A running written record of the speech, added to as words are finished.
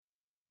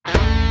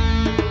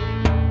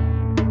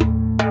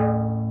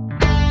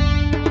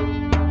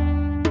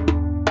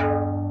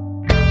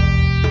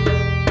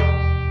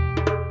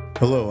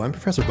Hello, I'm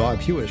Professor Bob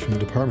Hewish from the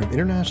Department of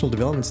International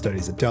Development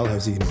Studies at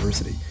Dalhousie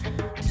University.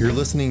 You're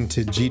listening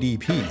to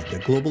GDP, the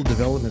Global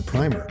Development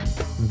Primer,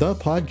 the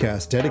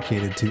podcast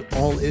dedicated to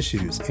all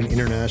issues in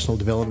international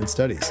development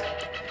studies.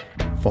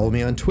 Follow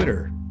me on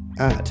Twitter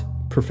at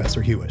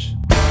Professor Hewish.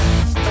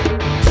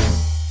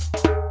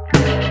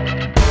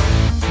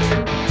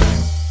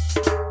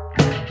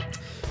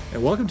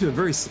 And welcome to a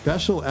very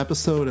special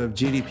episode of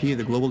GDP,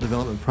 the Global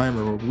Development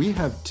Primer, where we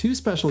have two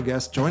special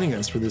guests joining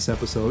us for this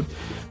episode.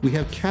 We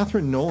have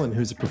Catherine Nolan,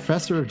 who's a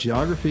professor of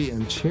geography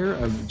and chair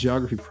of the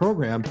geography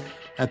program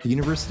at the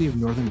University of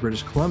Northern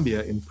British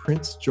Columbia in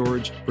Prince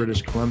George,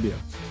 British Columbia.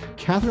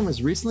 Catherine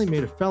was recently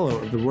made a fellow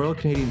of the Royal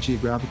Canadian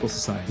Geographical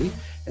Society,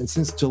 and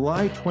since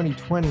July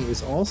 2020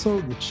 is also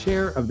the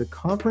chair of the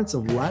Conference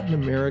of Latin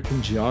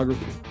American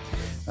Geography.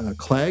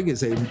 CLAG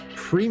is a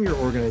premier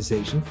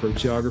organization for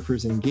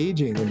geographers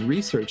engaging in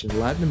research in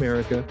Latin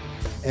America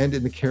and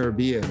in the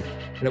Caribbean,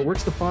 and it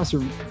works to foster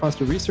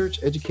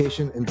research,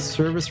 education, and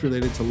service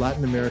related to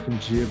Latin American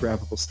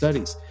geographical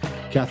studies.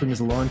 Catherine is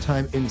a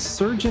longtime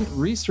insurgent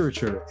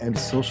researcher and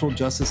social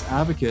justice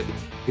advocate,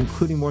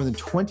 including more than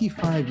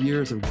 25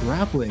 years of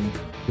grappling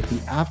with the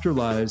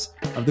afterlives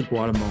of the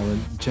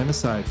Guatemalan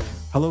genocide.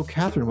 Hello,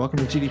 Catherine.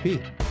 Welcome to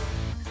GDP.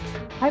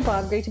 Hi,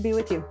 Bob. Great to be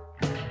with you.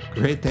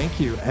 Great, thank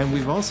you. And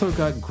we've also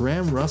got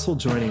Graham Russell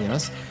joining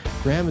us.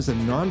 Graham is a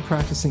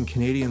non-practicing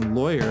Canadian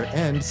lawyer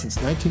and, since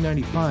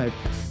 1995,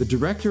 the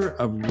director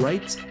of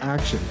Rights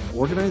Action, an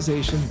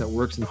organization that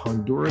works in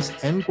Honduras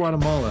and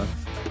Guatemala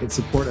in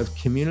support of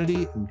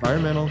community,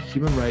 environmental,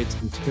 human rights,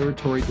 and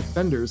territory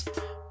defenders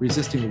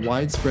resisting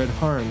widespread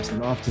harms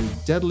and often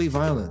deadly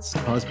violence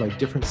caused by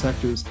different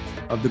sectors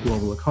of the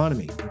global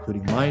economy,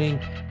 including mining,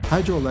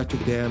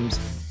 hydroelectric dams,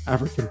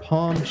 African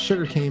palm,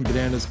 sugarcane,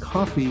 bananas,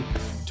 coffee,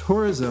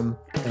 tourism,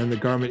 and the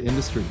garment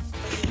industry.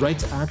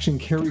 Rights Action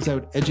carries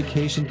out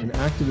education and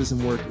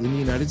activism work in the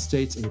United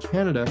States and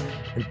Canada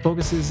and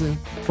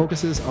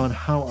focuses on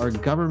how our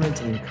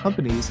government and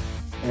companies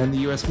and the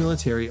U.S.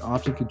 military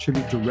often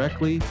contribute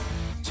directly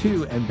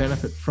to and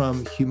benefit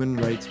from human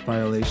rights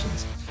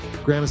violations.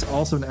 Graham is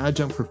also an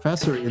adjunct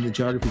professor in the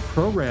geography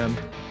program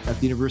at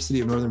the University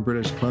of Northern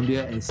British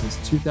Columbia, and since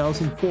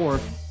 2004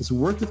 has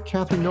worked with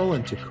Catherine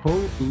Nolan to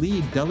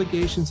co-lead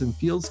delegations and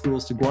field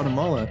schools to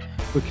Guatemala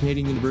for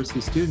Canadian university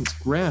students.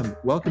 Graham,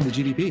 welcome to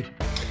GDP.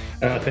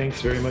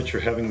 Thanks very much for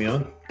having me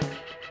on.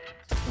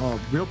 Oh,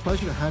 real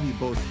pleasure to have you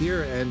both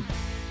here, and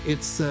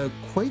it's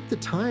quite the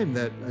time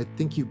that I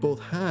think you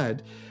both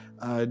had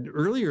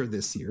earlier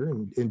this year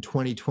in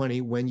 2020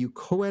 when you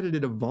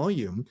co-edited a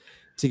volume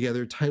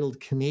together titled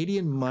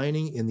Canadian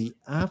Mining in the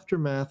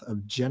Aftermath of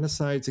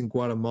Genocides in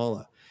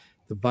Guatemala,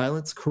 the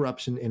Violence,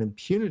 Corruption, and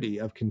Impunity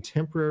of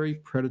Contemporary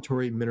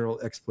Predatory Mineral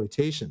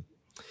Exploitation.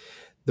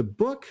 The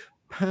book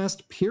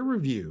passed peer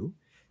review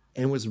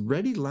and was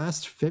ready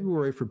last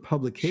February for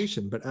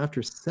publication, but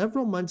after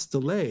several months'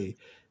 delay,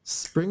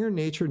 Springer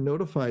Nature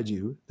notified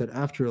you that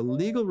after a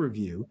legal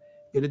review,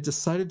 it had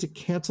decided to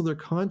cancel their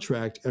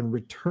contract and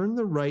return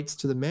the rights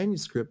to the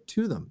manuscript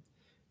to them,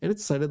 and it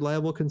cited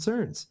liable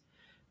concerns.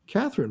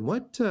 Catherine,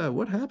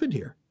 what happened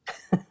here?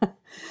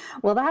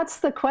 Well, that's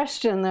the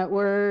question that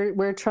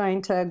we're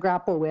trying to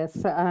grapple with.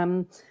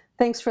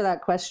 Thanks for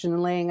that question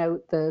and laying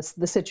out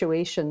the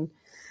situation.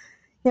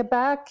 Yeah,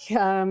 back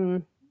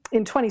in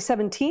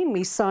 2017,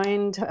 we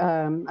signed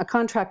a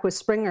contract with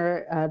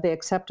Springer. They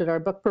accepted our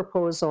book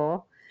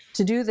proposal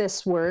to do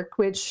this work,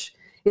 which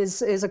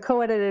is a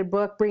co-edited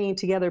book bringing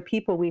together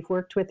people we've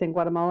worked with in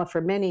Guatemala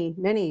for many,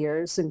 many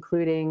years,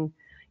 including,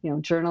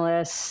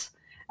 journalists,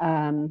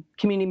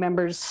 community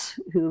members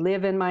who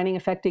live in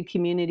mining-affected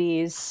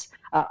communities,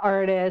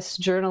 artists,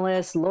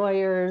 journalists,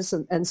 lawyers,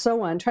 and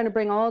so on, trying to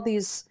bring all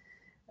these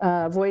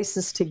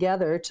voices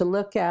together to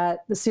look at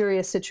the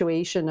serious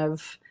situation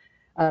of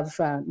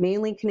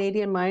mainly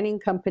Canadian mining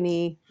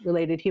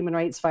company-related human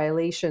rights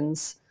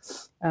violations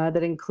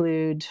that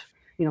include,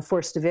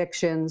 forced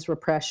evictions,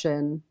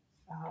 repression,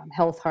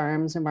 health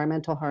harms,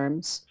 environmental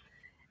harms,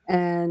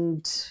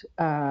 and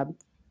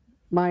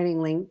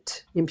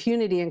mining-linked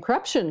impunity and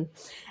corruption.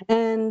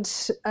 And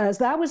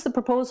that was the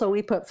proposal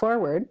we put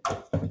forward.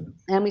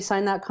 And we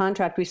signed that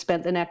contract. We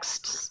spent the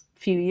next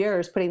few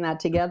years putting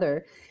that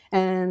together.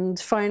 And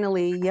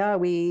finally,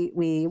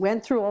 we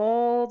went through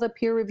all the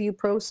peer review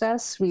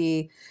process.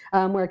 We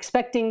were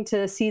expecting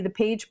to see the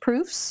page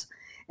proofs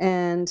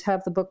and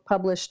have the book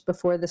published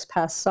before this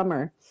past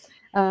summer.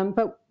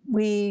 But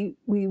we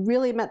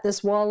really met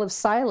this wall of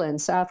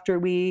silence after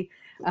we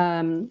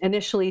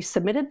initially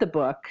submitted the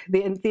book.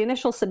 The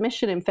initial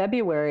submission in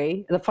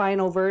February, the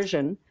final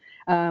version,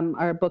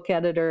 our book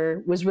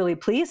editor was really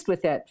pleased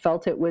with it,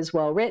 felt it was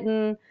well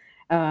written,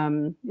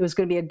 it was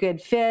going to be a good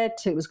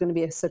fit, it was going to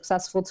be a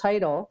successful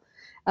title.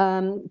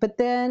 But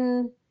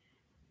then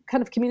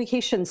kind of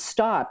communication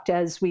stopped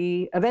as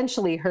we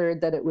eventually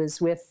heard that it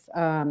was with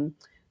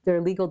their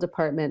legal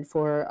department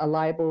for a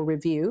libel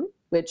review,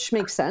 which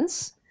makes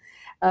sense.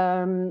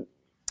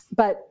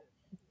 But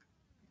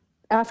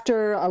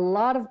after a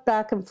lot of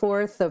back and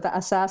forth of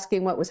us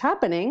asking what was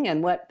happening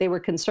and what they were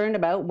concerned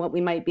about, what we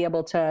might be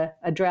able to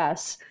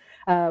address,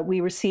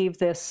 we received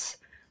this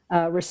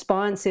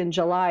response in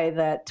July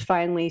that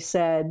finally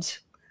said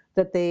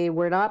that they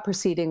were not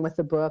proceeding with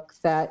the book,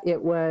 that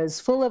it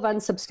was full of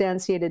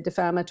unsubstantiated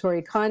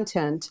defamatory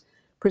content,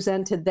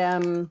 presented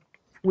them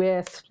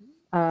with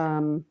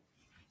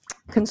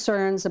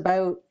concerns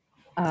about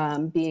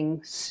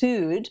being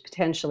sued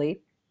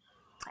potentially,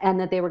 and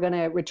that they were going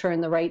to return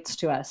the rights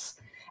to us.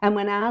 And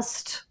when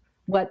asked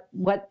what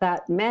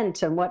that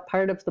meant and what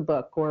part of the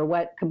book or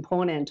what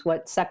component,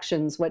 what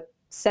sections, what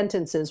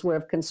sentences were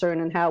of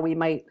concern and how we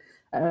might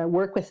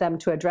work with them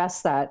to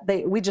address that,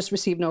 we just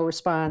received no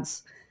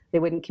response. They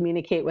wouldn't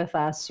communicate with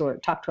us or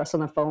talk to us on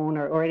the phone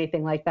or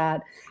anything like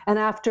that. And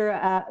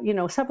after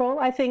several,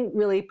 I think,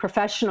 really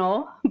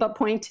professional but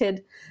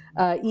pointed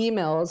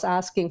emails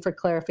asking for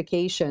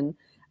clarification,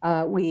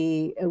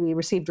 we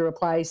received a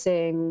reply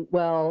saying,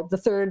 well, the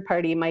third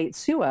party might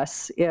sue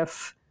us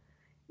if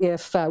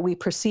we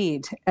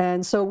proceed.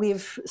 And so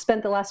we've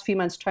spent the last few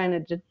months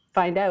trying to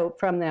find out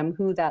from them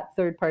who that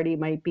third party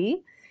might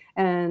be,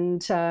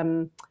 and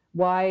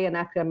why an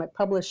academic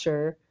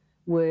publisher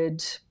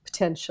would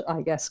potentially,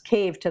 I guess,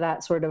 cave to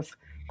that sort of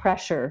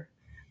pressure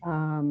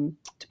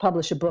to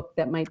publish a book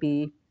that might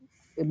be,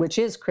 which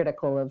is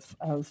critical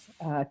of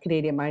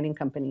Canadian mining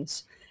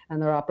companies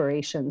and their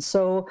operations.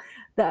 So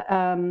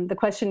the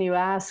question you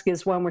ask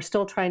is one we're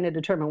still trying to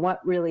determine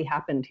what really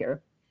happened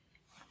here.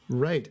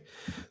 Right.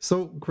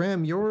 So,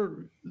 Graham,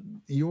 your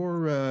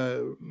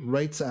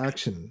Rights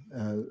Action,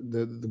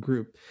 the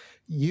group,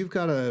 you've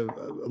got a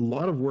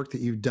lot of work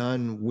that you've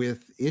done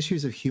with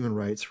issues of human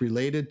rights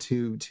related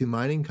to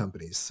mining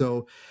companies.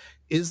 So,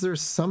 is there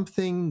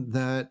something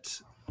that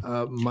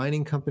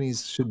mining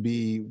companies should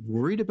be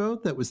worried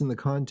about that was in the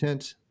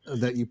content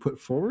that you put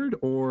forward,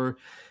 or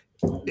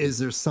is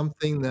there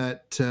something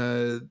that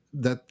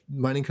that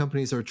mining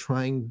companies are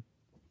trying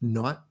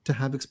not to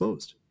have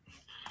exposed?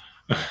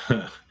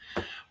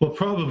 Well,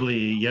 probably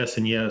yes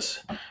and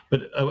yes.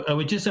 But I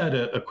would just add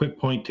a quick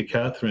point to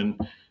Catherine,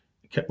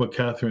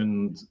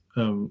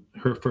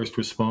 her first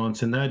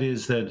response, and that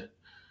is that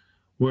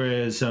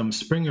whereas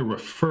Springer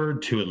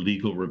referred to a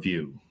legal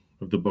review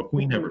of the book,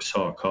 we never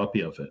saw a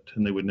copy of it,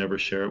 and they would never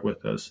share it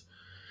with us.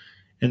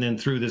 And then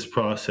through this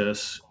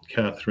process,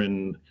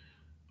 Catherine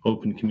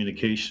opened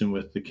communication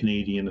with the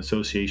Canadian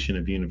Association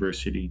of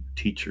University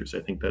Teachers.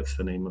 I think that's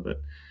the name of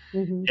it.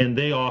 Mm-hmm. And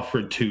they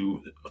offered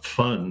to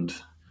fund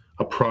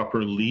a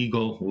proper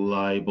legal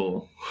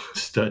libel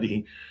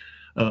study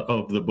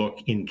of the book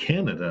in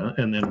Canada.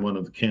 And then one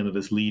of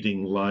Canada's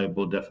leading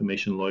libel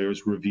defamation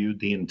lawyers reviewed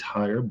the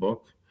entire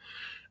book,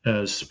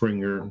 as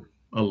Springer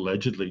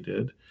allegedly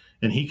did.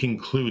 And he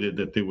concluded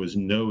that there was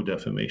no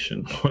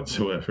defamation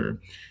whatsoever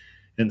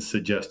and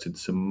suggested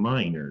some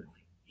minor,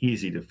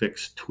 easy to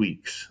fix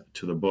tweaks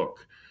to the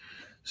book.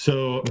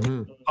 So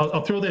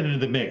I'll throw that into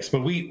the mix,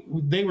 but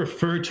they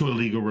refer to a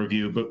legal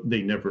review, but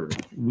we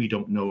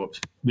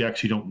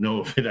actually don't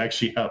know if it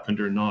actually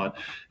happened or not.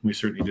 We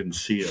certainly didn't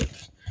see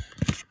it.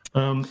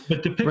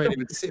 But to pick up,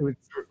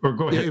 or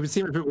go ahead. It would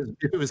seem if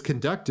it was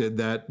conducted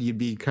that you'd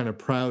be kind of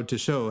proud to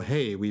show,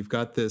 hey, we've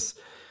got this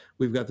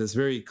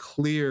very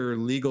clear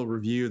legal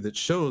review that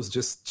shows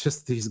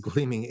just these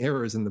gleaming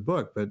errors in the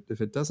book. But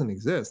if it doesn't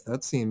exist,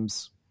 that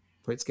seems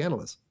quite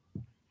scandalous.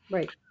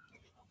 Right.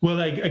 Well,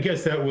 I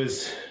guess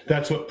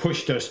that's what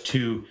pushed us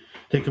to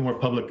take a more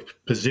public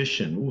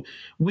position.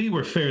 We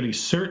were fairly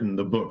certain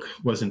the book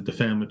wasn't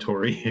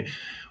defamatory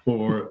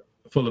or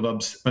full of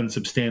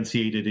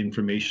unsubstantiated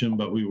information,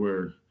 but we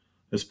were,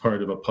 as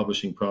part of a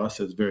publishing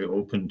process, very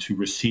open to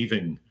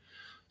receiving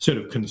sort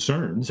of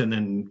concerns and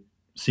then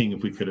seeing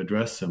if we could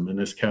address them. And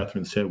as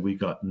Catherine said, we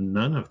got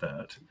none of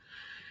that.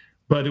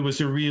 But it was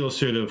a real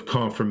sort of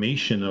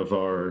reconfirmation of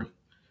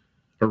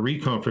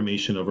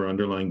our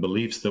underlying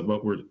beliefs that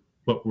what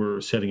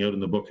we're setting out in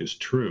the book is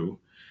true.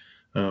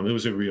 It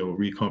was a real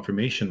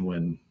reconfirmation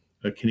when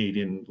a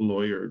Canadian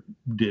lawyer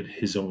did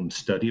his own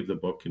study of the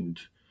book and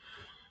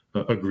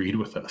agreed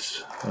with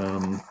us,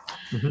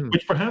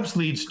 which perhaps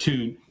leads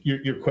to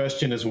your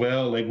question as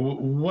well. Like,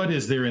 what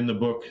is there in the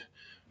book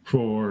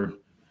for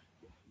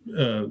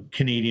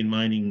Canadian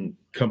mining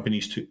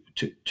companies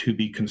to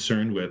be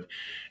concerned with?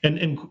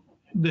 And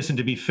listen,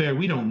 to be fair,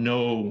 we don't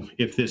know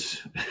if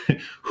this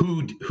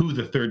who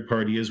the third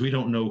party is. We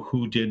don't know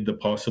who did the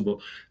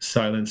possible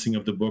silencing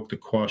of the book, the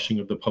quashing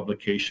of the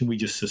publication. We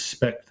just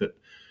suspect that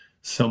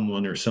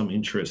someone or some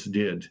interest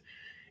did,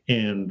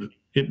 and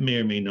it may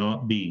or may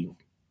not be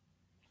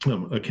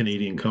a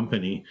Canadian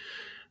company.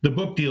 The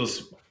book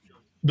deals,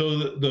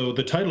 though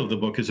the title of the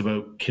book is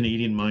about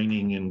Canadian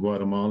mining in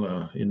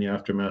Guatemala in the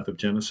aftermath of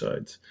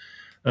genocides.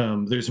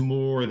 There's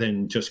more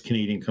than just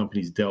Canadian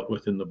companies dealt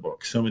with in the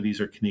book. Some of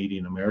these are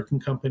Canadian American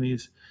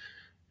companies.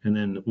 And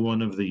then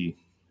one of the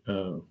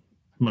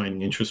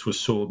mining interests was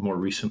sold more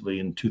recently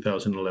in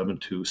 2011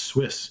 to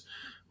Swiss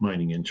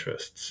mining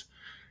interests.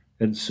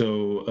 And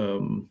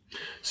so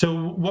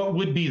what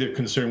would be the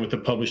concern with the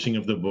publishing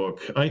of the book?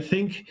 I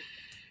think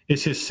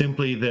It's just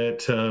simply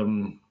that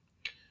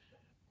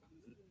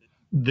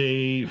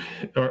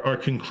our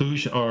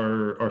conclusion,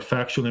 our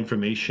factual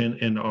information,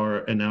 and our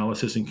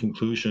analysis and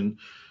conclusion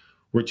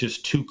were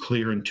just too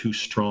clear and too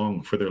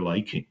strong for their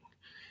liking.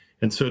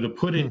 And so, to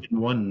put it in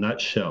one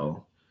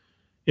nutshell,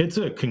 it's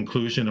a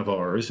conclusion of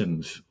ours,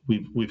 and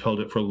we've held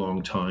it for a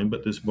long time,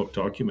 but this book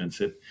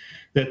documents it,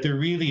 that there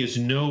really is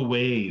no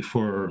way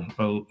for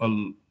a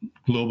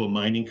global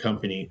mining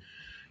company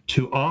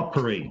to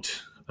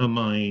operate a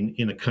mine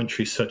in a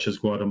country such as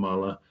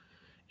Guatemala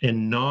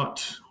and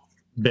not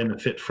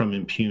benefit from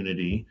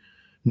impunity,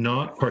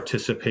 not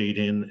participate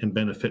in and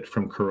benefit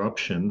from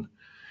corruption,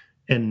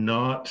 and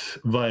not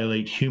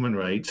violate human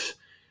rights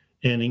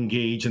and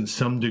engage in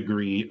some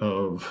degree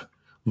of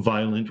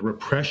violent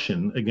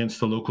repression against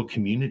the local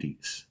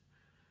communities.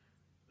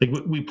 Like,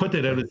 we put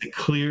that out as a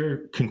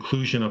clear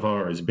conclusion of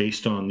ours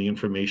based on the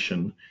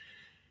information,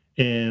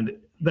 and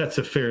that's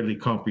a fairly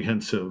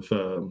comprehensive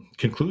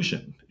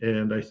conclusion.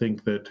 And I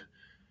think that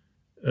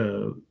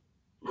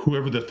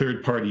whoever the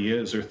third party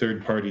is or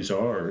third parties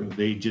are,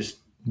 they just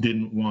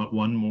didn't want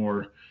one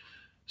more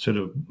sort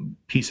of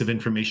piece of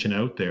information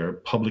out there,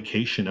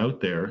 publication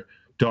out there,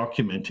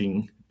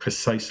 documenting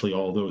precisely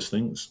all those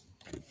things.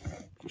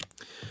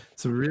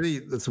 So really,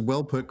 that's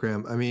well put,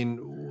 Graham. I mean,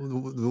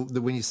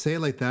 when you say it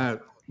like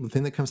that, the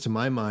thing that comes to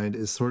my mind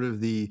is sort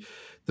of the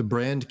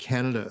brand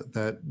Canada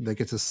that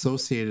gets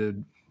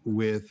associated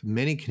with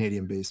many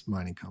Canadian-based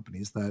mining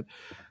companies that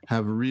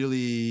have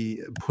really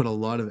put a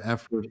lot of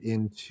effort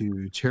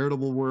into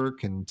charitable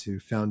work and to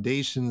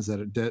foundations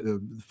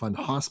that fund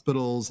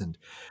hospitals and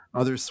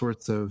other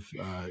sorts of,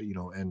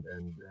 and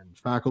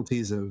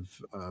faculties of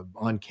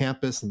on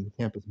campus and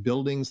campus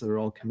buildings that are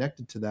all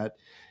connected to that,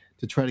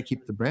 to try to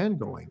keep the brand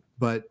going.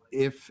 But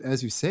if,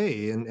 as you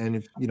say, and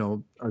if,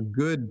 a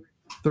good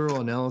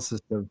thorough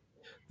analysis of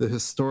the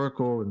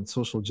historical and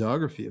social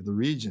geography of the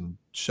region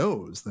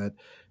shows that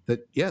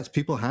yes,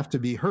 people have to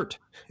be hurt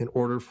in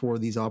order for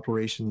these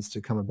operations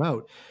to come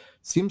about,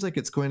 seems like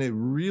it's going to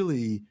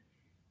really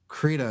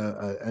create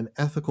an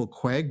ethical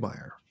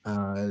quagmire,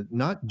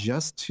 not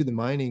just to the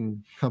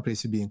mining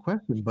companies who be in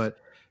question, but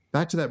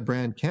back to that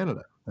brand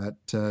Canada. That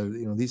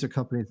these are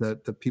companies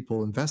that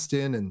people invest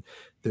in, and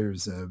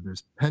there's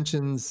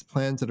pensions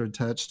plans that are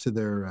attached to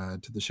their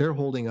to the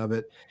shareholding of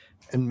it,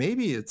 and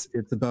maybe it's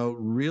about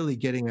really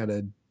getting at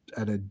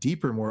a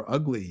deeper, more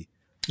ugly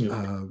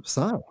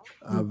side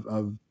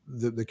of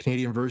the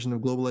Canadian version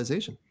of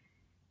globalization.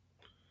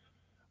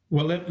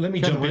 Well, let me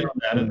jump in on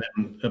that and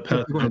then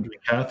pass it on to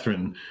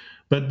Catherine.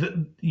 But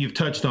you've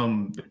touched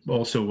on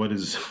also what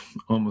is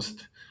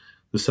almost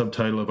the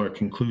subtitle of our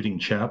concluding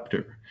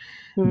chapter,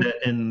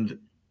 and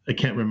I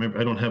can't remember,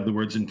 I don't have the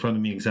words in front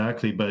of me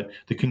exactly, but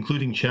the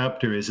concluding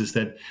chapter is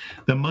that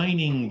the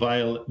mining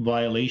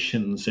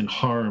violations and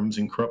harms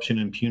and corruption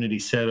and impunity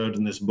set out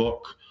in this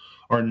book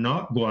are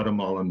not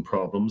Guatemalan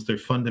problems. They're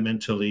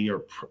fundamentally or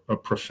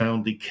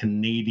profoundly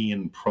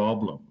Canadian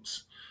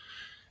problems.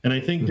 And I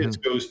think this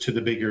goes to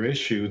the bigger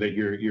issue that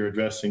you're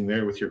addressing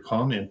there with your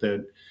comment,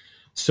 that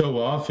so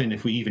often,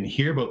 if we even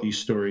hear about these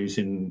stories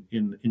in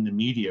the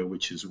media,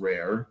 which is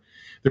rare,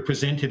 they're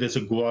presented as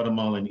a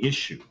Guatemalan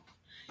issue.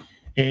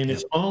 And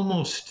it's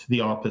almost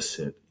the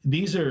opposite.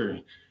 These are,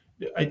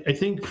 I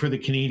think, for the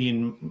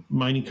Canadian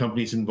mining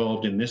companies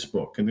involved in this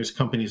book, and there's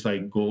companies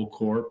like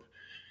Goldcorp,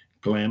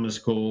 Glamis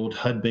Gold,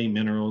 Hudbay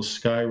Minerals,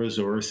 Sky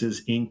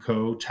Resources,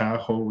 Inco,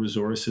 Tahoe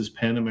Resources,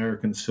 Pan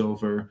American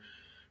Silver,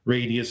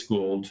 Radius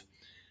Gold.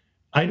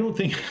 I don't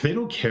think they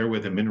don't care where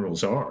the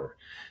minerals are.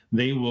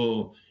 They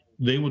will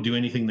do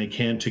anything they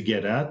can to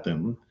get at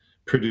them,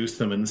 produce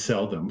them, and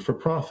sell them for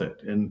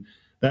profit. And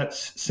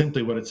that's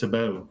simply what it's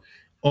about.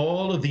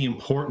 All of the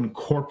important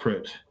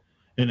corporate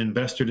and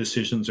investor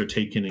decisions are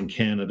taken in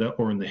Canada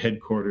or in the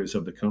headquarters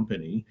of the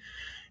company.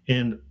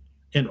 And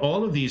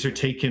all of these are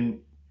taken,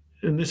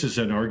 and this is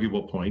an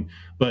arguable point,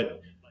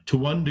 but to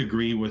one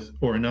degree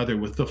or another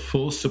with the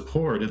full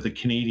support of the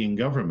Canadian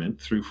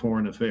government through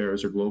foreign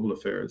affairs or global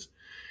affairs,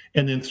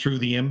 and then through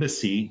the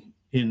embassy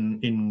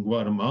in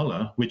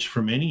Guatemala, which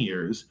for many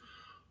years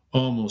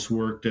almost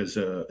worked as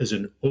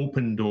an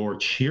open door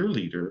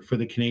cheerleader for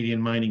the Canadian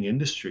mining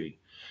industry.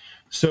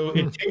 So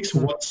it takes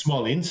one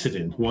small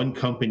incident, one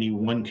company,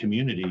 one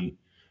community,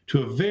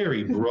 to a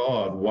very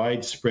broad,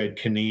 widespread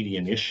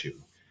Canadian issue.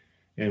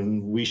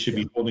 And we should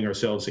be holding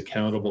ourselves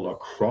accountable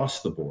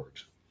across the board.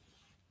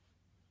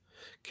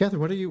 Catherine,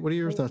 what are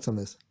your thoughts on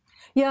this?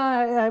 Yeah,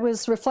 I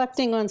was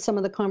reflecting on some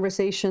of the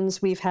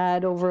conversations we've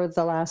had over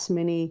the last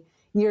many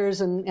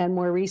years and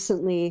more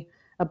recently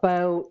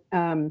about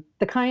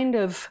the kind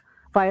of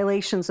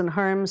violations and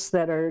harms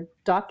that are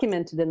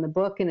documented in the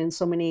book and in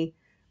so many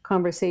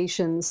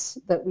conversations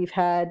that we've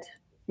had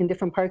in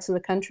different parts of the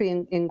country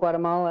in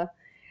Guatemala.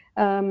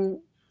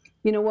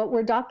 What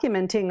we're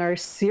documenting are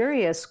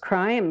serious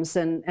crimes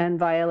and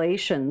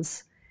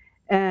violations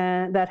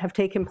that have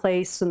taken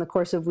place in the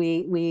course of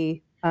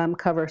we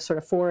cover sort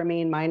of four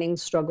main mining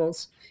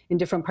struggles in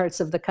different parts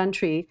of the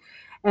country.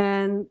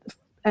 And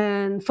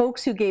And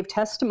folks who gave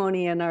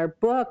testimony in our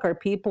book are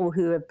people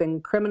who have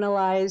been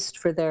criminalized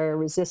for their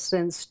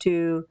resistance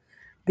to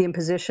the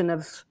imposition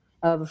of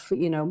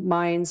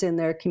mines in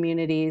their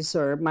communities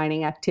or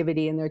mining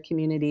activity in their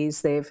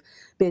communities. They've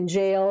been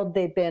jailed,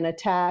 they've been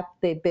attacked,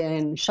 they've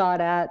been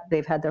shot at,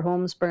 they've had their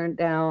homes burnt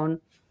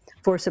down,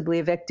 forcibly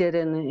evicted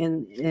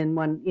in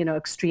one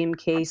extreme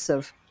case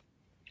of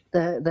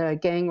the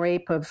gang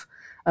rape of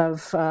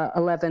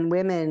 11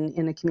 women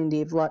in the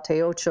community of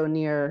Latte Ocho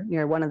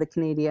near one of the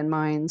Canadian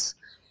mines.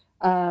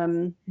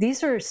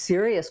 These are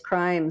serious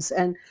crimes,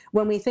 and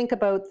when we think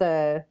about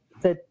the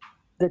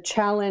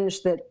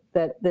challenge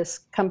that this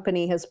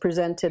company has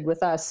presented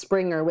with us,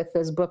 Springer, with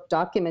this book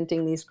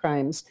documenting these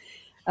crimes,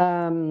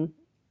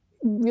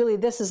 really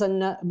this is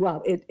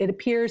it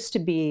appears to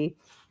be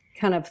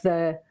kind of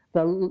the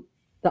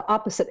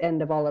opposite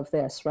end of all of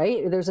this,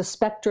 right? There's a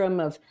spectrum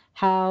of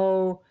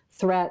how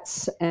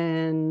threats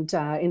and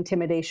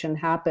intimidation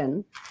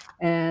happen,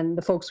 and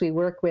the folks we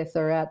work with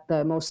are at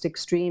the most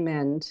extreme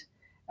end.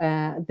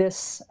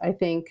 I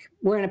think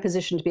we're in a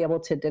position to be able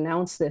to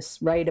denounce this,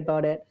 write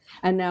about it,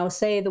 and now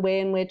say the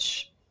way in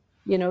which,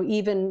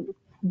 even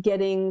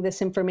getting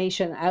this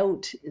information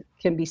out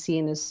can be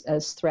seen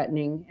as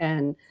threatening,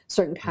 and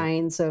certain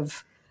kinds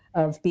of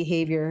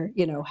behavior,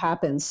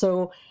 happens.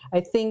 So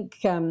I think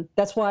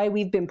that's why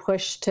we've been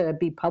pushed to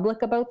be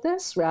public about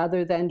this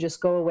rather than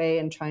just go away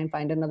and try and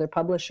find another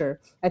publisher.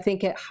 I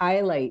think it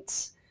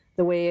highlights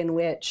the way in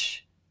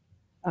which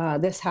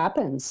this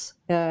happens.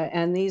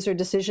 And these are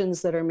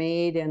decisions that are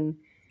made in,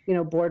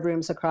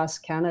 boardrooms across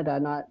Canada,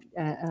 not,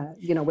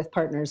 with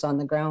partners on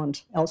the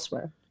ground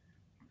elsewhere.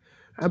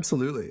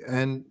 Absolutely.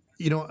 And,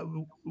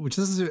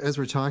 just as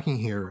we're talking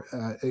here,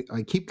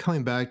 I keep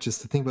coming back just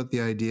to think about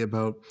the idea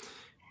about,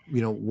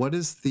 what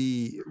is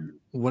the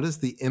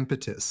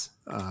impetus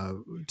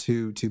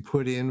to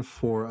put in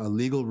for a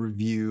legal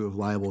review of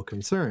liable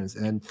concerns?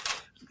 And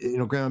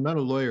Graham, I'm not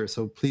a lawyer,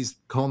 so please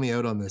call me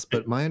out on this,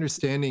 but my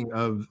understanding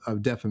of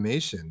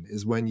defamation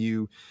is when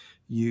you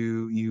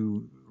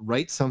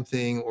write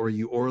something or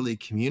you orally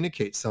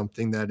communicate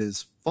something that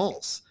is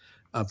false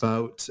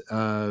about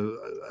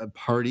a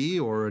party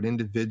or an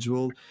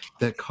individual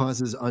that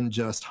causes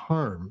unjust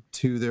harm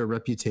to their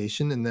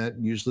reputation, and that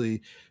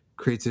usually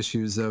creates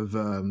issues of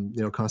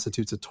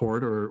constitutes a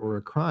tort or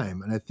a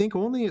crime. And I think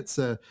only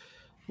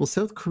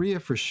South Korea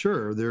for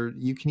sure. There,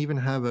 you can even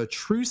have a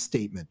true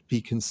statement be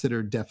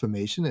considered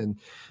defamation, and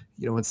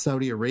in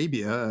Saudi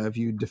Arabia, if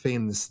you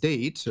defame the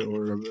state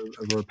or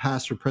a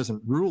past or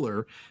present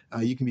ruler,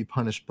 you can be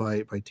punished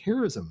by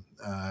terrorism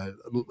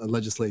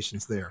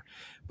legislations there.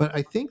 But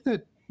I think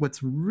that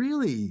what's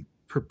really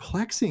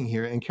perplexing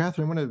here, and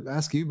Catherine, I want to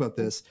ask you about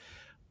this.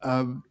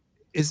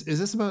 Is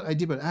this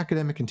idea about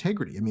academic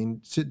integrity? I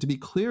mean, to be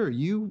clear,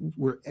 you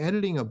were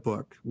editing a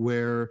book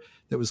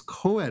that was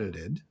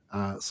co-edited,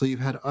 so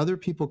you've had other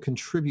people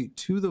contribute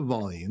to the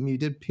volume. You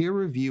did peer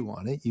review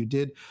on it. You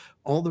did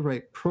all the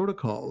right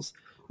protocols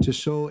to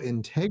show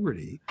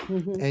integrity,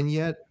 and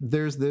yet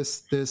there's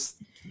this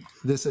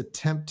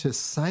attempt to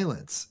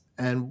silence.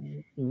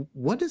 And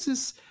what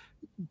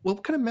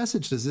kind of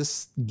message does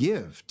this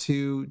give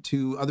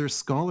to other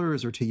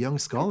scholars or to young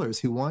scholars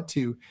who want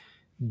to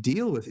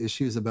deal with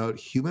issues about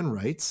human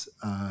rights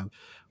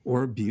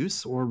or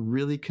abuse or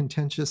really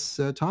contentious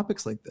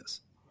topics like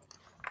this?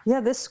 Yeah,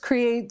 this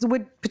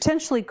would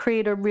potentially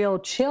create a real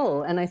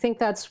chill. And I think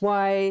that's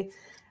why,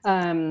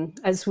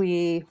 as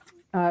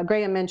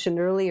Graham mentioned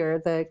earlier,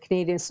 the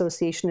Canadian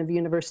Association of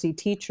University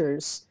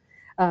Teachers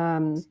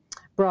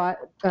wrote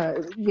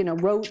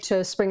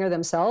to Springer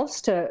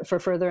themselves for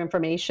further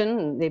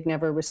information. They've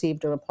never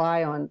received a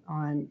reply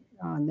on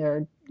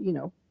their,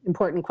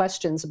 important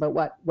questions about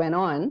what went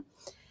on.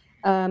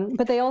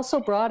 But they also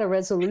brought a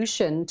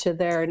resolution to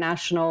their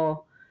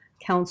National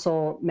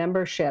Council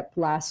membership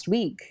last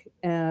week,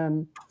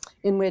 in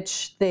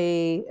which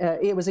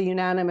it was a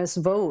unanimous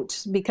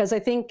vote, because I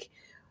think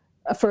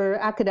for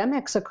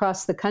academics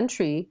across the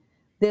country,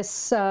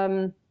 this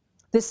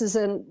is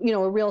a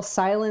real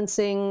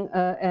silencing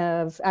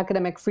of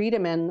academic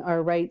freedom and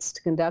our rights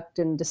to conduct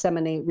and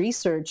disseminate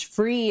research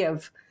free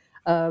of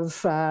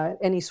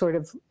any sort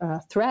of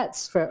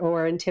threats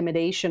or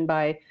intimidation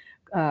by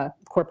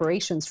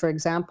corporations, for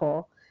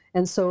example.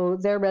 And so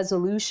their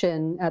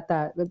resolution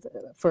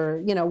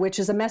which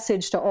is a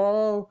message to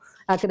all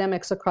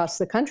academics across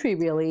the country,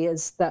 really,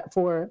 is that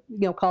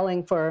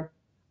calling for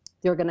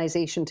the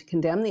organization to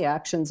condemn the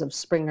actions of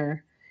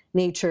Springer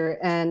Nature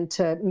and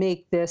to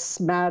make this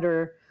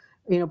matter,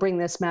 bring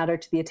this matter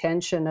to the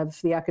attention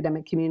of the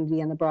academic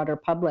community and the broader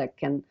public.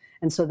 And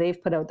so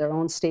they've put out their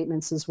own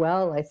statements as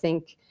well. I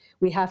think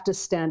we have to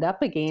stand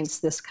up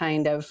against this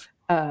kind of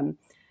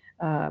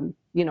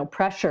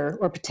pressure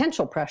or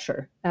potential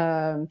pressure.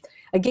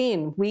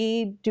 Again,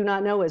 we do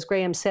not know, as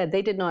Graham said,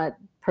 they did not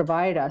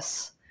provide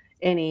us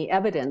any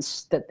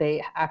evidence that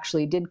they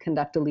actually did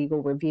conduct a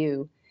legal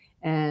review.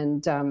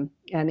 And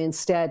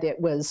instead it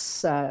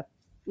was, a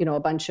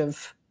bunch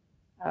of,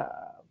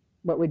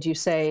 what would you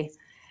say,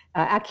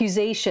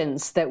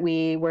 accusations that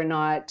we were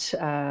not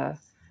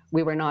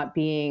we were not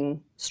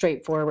being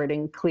straightforward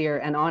and clear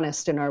and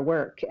honest in our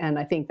work. And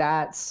I think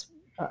that's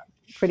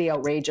pretty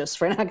outrageous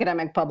for an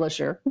academic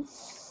publisher.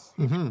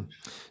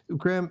 Mm-hmm.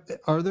 Graham,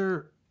 are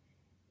there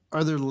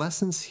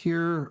lessons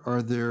here?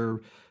 Are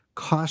there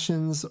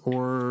cautions,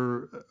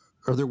 or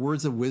are there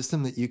words of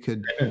wisdom that you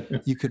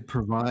could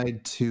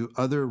provide to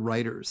other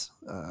writers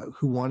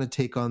who want to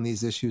take on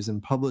these issues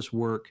and publish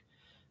work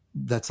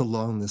that's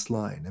along this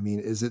line? I mean,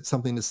 is it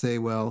something to say,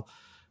 well,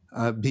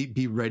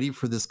 be ready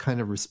for this kind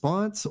of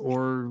response,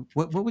 or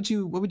what would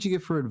you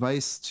give for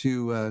advice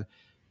to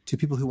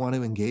people who want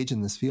to engage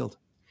in this field?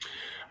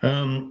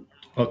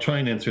 I'll try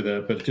and answer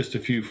that, but just a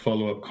few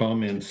follow-up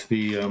comments.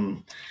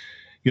 You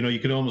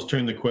could almost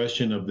turn the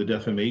question of the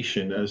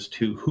defamation as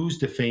to who's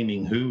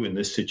defaming who in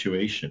this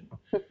situation.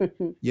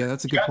 Yeah,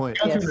 that's a good point.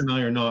 Catherine and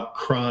I are not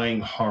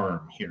crying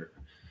harm here.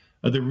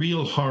 The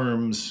real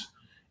harms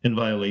and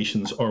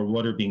violations are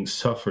what are being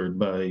suffered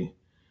by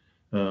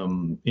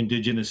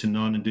Indigenous and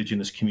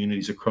non-Indigenous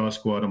communities across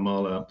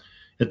Guatemala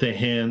at the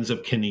hands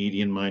of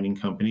Canadian mining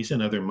companies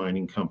and other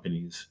mining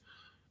companies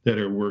that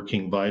are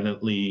working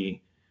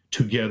violently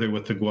together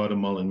with the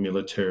Guatemalan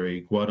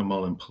military,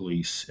 Guatemalan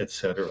police,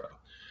 etc.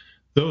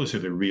 Those are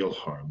the real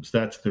harms.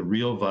 That's the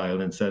real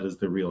violence. That is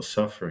the real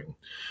suffering.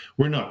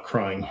 We're not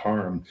crying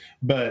harm,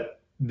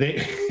 but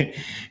they,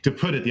 to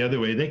put it the other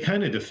way, they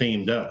kind of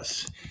defamed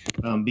us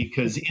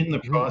because in the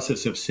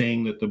process of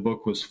saying that the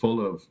book was full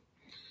of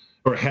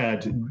or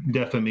had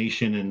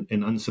defamation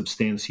and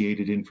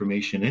unsubstantiated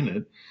information in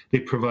it, they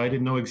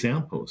provided no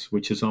examples,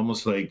 which is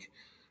almost like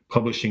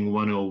publishing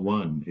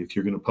 101. If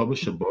you're going to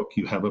publish a book,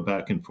 you have a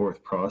back and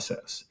forth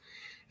process.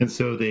 And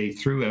so they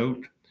threw out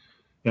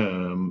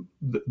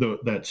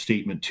that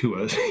statement to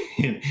us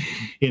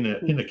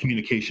in a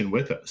communication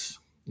with us.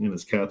 And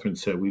as Catherine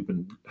said, we've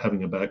been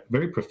having a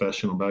very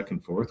professional back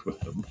and forth with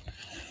them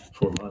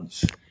for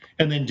months,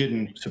 and then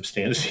didn't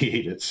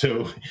substantiate it.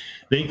 So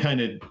they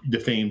kind of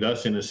defamed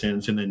us in a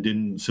sense, and then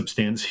didn't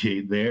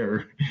substantiate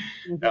their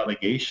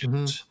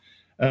allegations.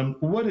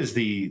 What is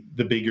the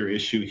bigger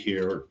issue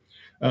here?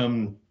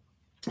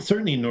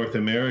 Certainly in North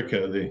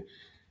America,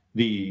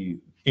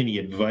 any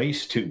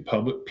advice to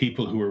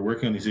people who are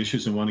working on these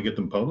issues and want to get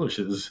them published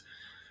is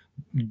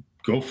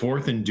go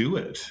forth and do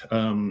it.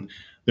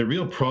 The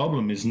real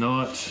problem is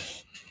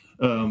not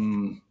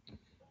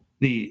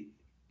the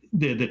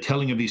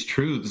telling of these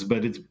truths,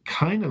 but it's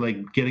kind of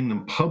like getting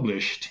them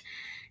published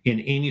in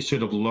any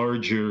sort of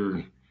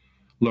larger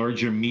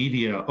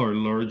media or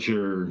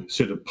larger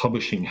sort of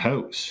publishing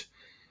house.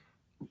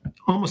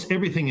 Almost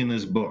everything in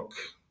this book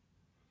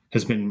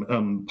has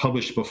been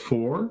published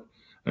before,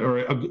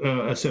 or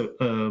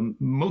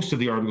most of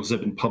the articles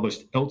have been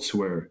published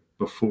elsewhere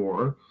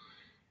before.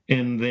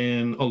 And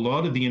then a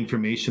lot of the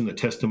information, the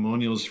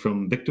testimonials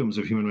from victims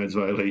of human rights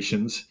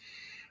violations,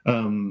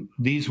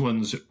 these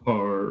ones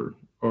are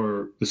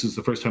this is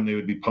the first time they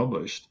would be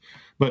published.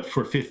 But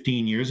for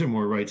 15 years or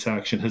more, Rights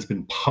Action has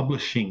been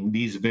publishing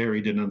these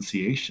very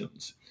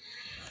denunciations.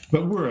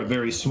 But we're a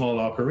very small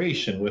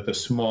operation with a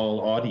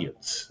small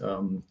audience.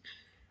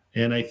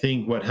 And I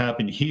think what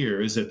happened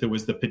here is that there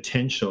was the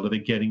potential of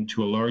it getting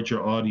to a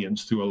larger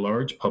audience through a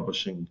large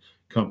publishing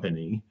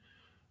company,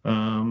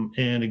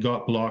 and it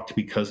got blocked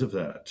because of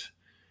that.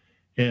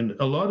 And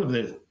a lot of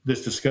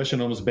this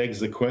discussion almost begs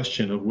the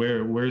question of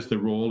where's the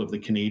role of the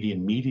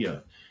Canadian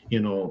media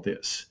in all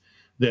this,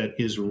 that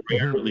is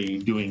rarely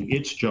doing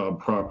its job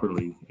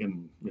properly,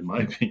 in my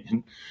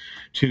opinion,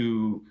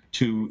 to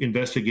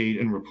investigate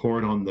and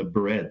report on the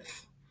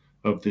breadth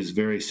of this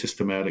very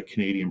systematic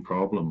Canadian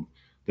problem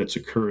that's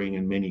occurring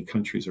in many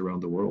countries around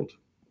the world.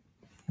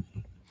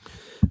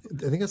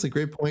 I think that's a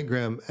great point,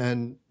 Graham.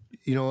 And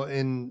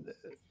in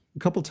a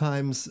couple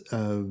times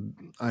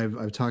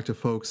I've talked to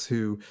folks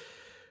who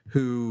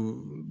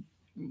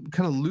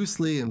kind of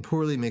loosely and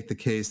poorly make the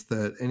case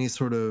that any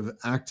sort of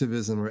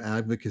activism or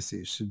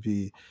advocacy should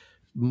be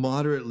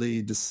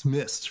moderately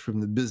dismissed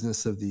from the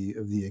business of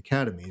the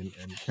academy.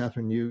 And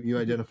Catherine, you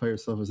identify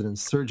yourself as an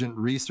insurgent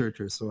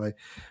researcher, so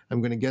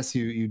I'm going to guess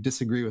you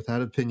disagree with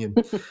that opinion.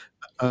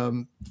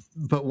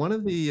 But one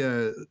of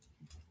the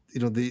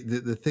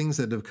the things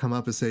that have come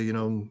up is say,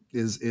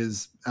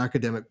 is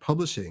academic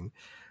publishing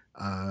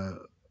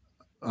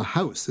a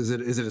house? Is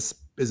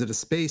it a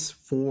space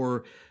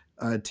for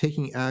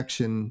taking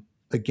action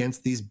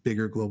against these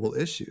bigger global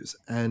issues?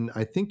 And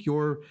I think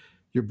your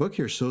book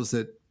here shows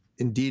that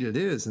indeed it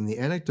is. And the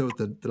anecdote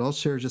that I'll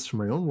share just from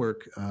my own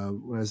work,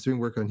 when I was doing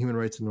work on human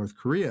rights in North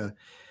Korea,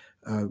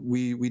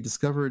 we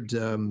discovered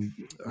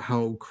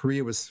how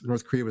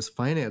North Korea was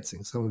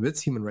financing some of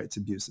its human rights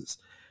abuses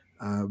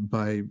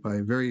by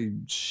very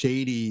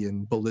shady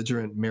and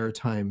belligerent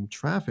maritime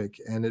traffic,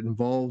 and it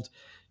involved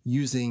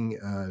using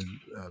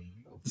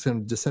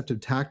some deceptive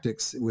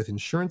tactics with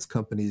insurance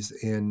companies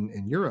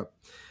in Europe.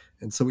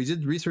 And so we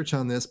did research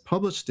on this,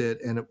 published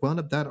it, and it wound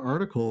up that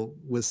article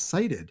was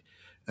cited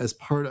as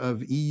part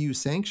of EU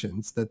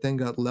sanctions that then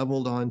got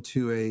leveled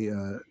onto a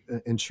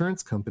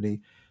insurance company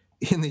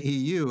in the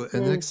EU.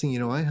 And the next thing you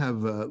know, I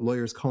have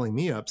lawyers calling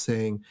me up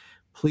saying,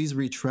 please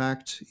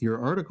retract your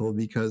article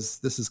because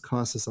this has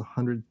cost us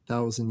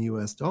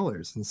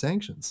 $100,000 in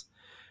sanctions.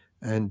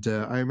 And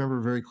I remember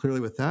very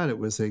clearly with that, it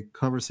was a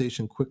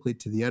conversation quickly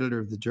to the editor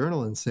of the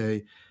journal and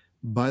say,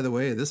 by the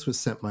way, this was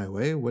sent my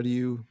way. What do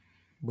you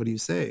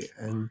say?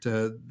 And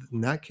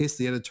in that case,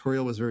 the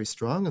editorial was very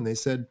strong, and they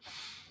said,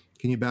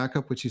 can you back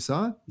up what you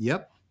saw?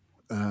 Yep.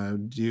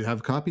 Do you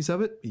have copies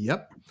of it?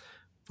 Yep.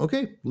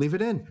 Okay, leave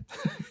it in.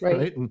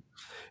 Right.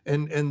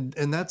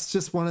 And that's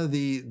just one of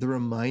the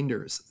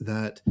reminders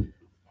that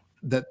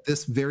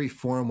this very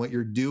forum, what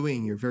you're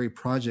doing, your very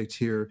project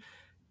here,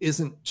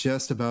 isn't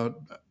just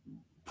about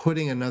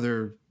putting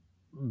another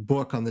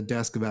book on the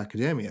desk of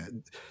academia.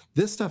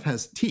 This stuff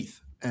has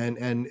teeth,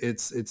 and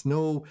it's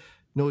no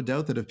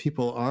doubt that if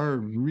people are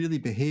really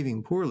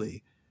behaving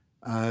poorly,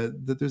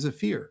 that there's a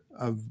fear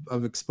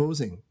of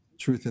exposing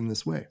truth in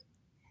this way.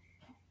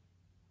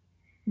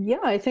 Yeah,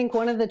 I think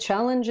one of the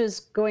challenges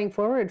going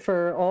forward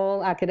for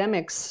all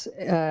academics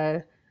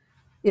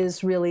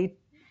is really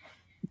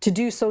to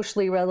do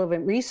socially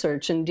relevant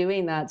research, and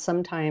doing that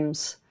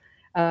sometimes,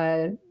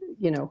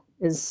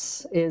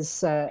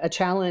 is a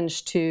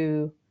challenge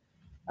to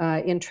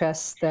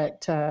interests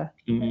that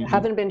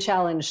haven't been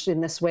challenged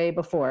in this way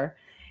before.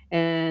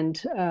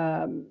 And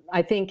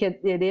I think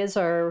it is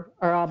our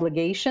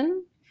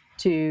obligation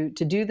to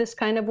do this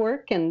kind of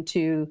work and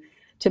to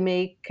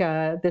make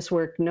this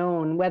work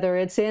known, whether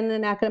it's in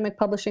an academic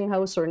publishing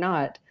house or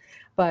not.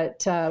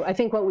 But I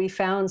think what we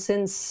found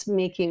since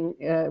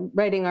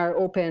writing our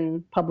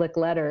open public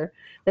letter,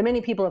 that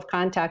many people have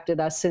contacted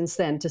us since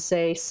then to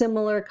say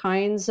similar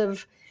kinds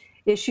of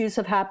issues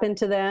have happened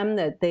to them,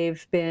 that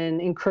they've been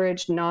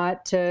encouraged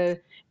not to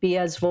be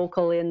as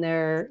vocal in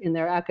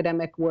their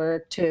academic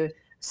work, to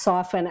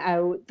soften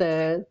out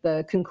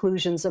the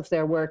conclusions of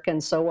their work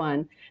and so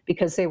on,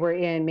 because they were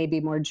in maybe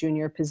more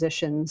junior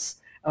positions,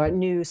 or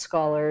new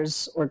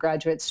scholars or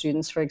graduate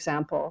students, for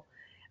example.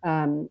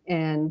 And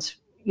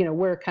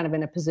we're kind of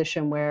in a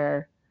position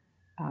where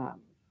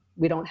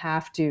we don't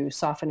have to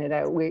soften it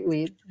out.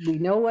 We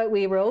know what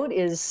we wrote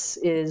is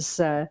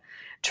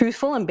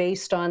truthful and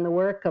based on the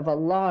work of a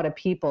lot of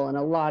people and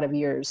a lot of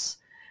years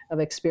of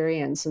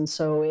experience, and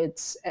so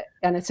it's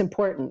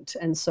important.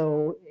 And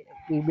so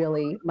we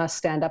really must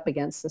stand up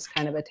against this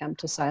kind of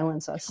attempt to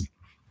silence us.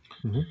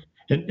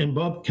 Mm-hmm. And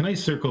Bob, can I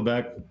circle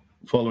back,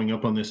 following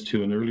up on this,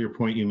 to an earlier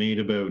point you made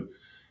about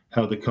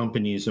how the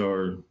companies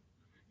are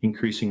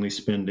increasingly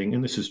spending,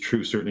 and this is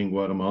true certainly in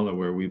Guatemala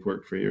where we've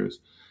worked for years,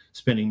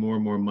 spending more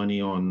and more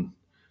money on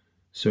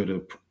sort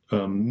of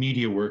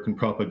media work and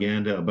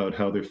propaganda about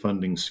how they're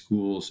funding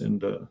schools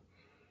and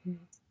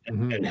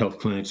health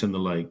clinics and the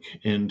like.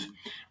 And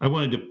I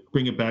wanted to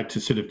bring it back to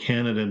sort of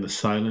Canada and the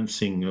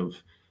silencing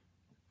of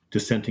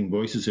dissenting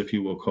voices, if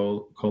you will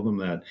call them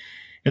that.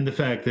 And the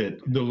fact that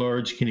the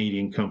large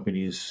Canadian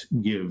companies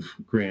give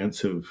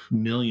grants of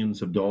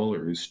millions of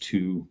dollars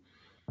to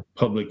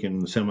public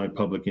and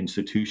semi-public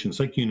institutions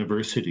like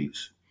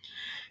universities,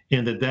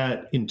 and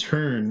that in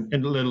turn,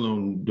 and let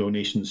alone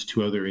donations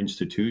to other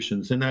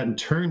institutions, and that in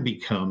turn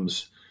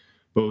becomes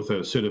both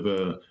a sort of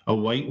a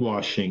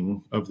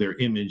whitewashing of their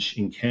image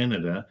in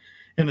Canada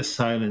and a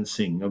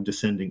silencing of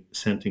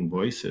dissenting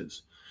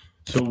voices.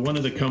 So one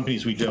of the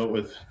companies we deal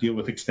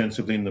with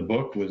extensively in the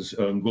book was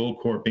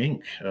Goldcorp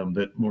Inc.,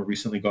 that more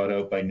recently got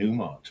out by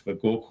Newmont.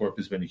 But Goldcorp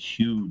has been a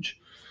huge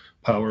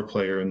power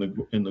player in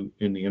the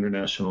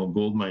international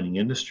gold mining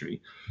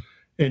industry,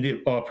 and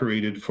it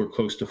operated for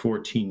close to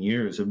 14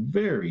 years a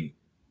very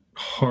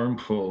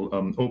harmful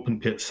open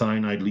pit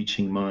cyanide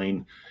leaching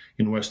mine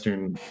in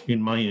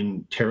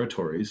Mayan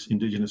territories,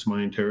 indigenous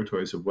Mayan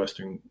territories of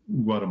Western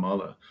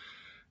Guatemala.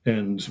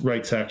 And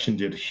Rights Action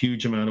did a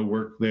huge amount of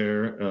work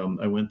there.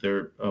 I went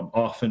there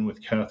often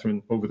with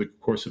Catherine over the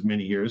course of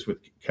many years with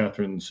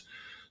Catherine's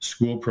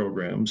school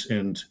programs.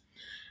 And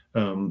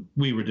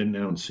we were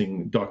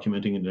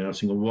documenting and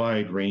denouncing a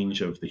wide range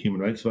of the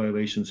human rights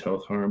violations,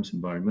 health harms,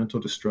 environmental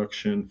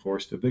destruction,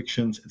 forced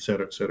evictions, et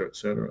cetera, et cetera, et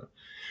cetera.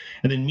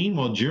 And then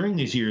meanwhile, during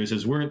these years,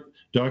 as we're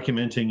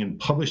documenting and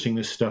publishing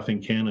this stuff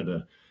in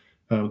Canada,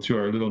 through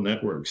our little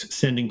networks,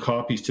 sending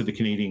copies to the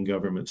Canadian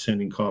government,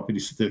 sending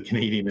copies to the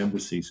Canadian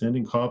embassy,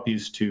 sending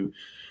copies to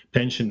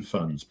pension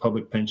funds,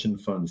 public pension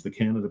funds, the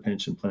Canada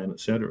Pension Plan,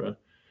 et cetera.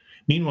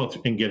 Meanwhile,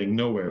 and getting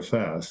nowhere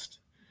fast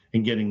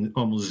and getting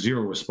almost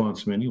zero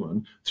response from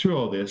anyone. Through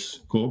all this,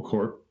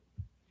 Goldcorp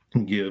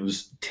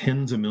gives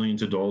tens of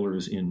millions of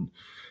dollars in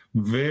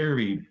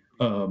very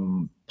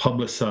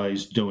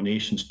publicized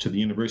donations to the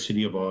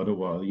University of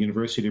Ottawa, the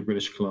University of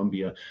British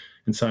Columbia,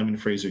 and Simon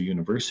Fraser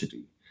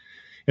University.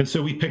 And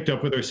so we picked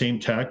up with our same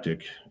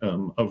tactic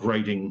of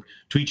writing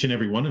to each and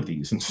every one of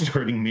these and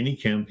starting mini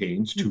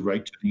campaigns to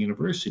write to the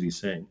university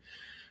saying,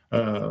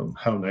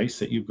 how nice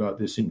that you've got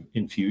this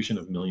infusion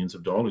of millions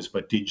of dollars,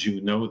 but did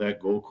you know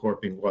that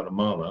Goldcorp in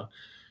Guatemala,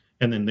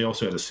 and then they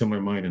also had a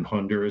similar mine in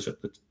Honduras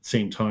at the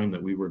same time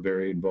that we were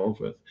very involved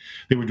with,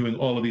 they were doing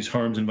all of these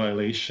harms and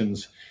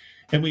violations,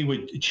 and we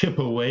would chip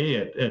away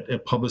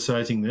at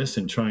publicizing this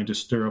and trying to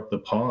stir up the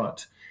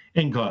pot.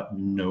 and got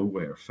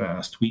nowhere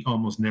fast. We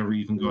almost never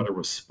even got a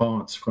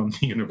response from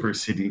the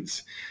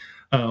universities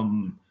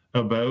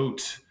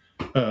about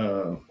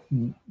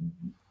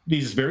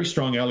these very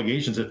strong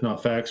allegations, if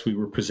not facts, we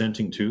were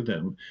presenting to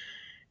them.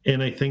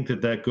 And I think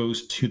that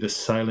goes to the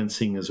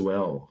silencing as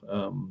well,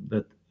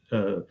 that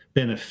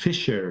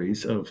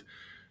beneficiaries of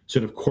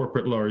sort of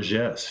corporate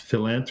largesse,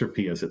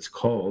 philanthropy as it's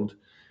called,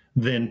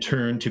 then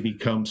turn to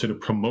become sort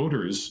of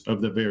promoters of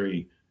the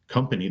very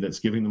company that's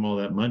giving them all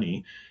that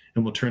money,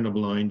 and will turn a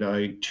blind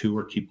eye to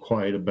or keep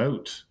quiet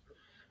about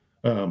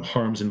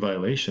harms and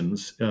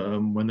violations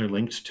when they're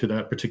linked to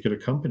that particular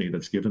company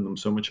that's given them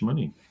so much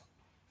money.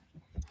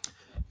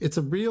 It's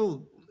a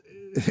real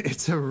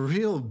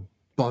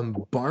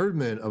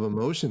bombardment of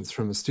emotions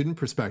from a student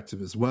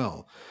perspective as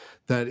well.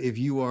 That if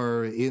you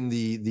are in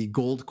the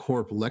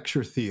Goldcorp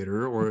lecture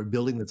theater or a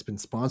building that's been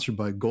sponsored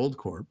by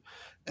Goldcorp,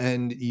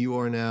 and you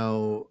are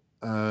now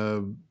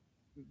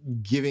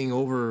giving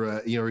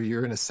over,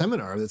 you're in a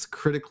seminar that's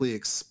critically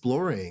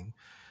exploring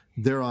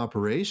their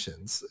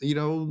operations,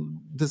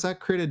 does that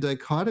create a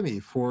dichotomy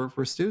for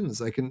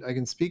students? I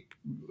can speak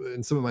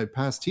in some of my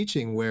past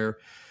teaching where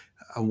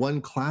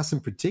one class in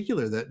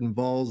particular that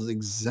involves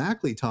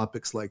exactly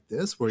topics like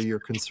this, where you're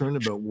concerned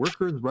about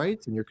workers'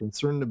 rights and you're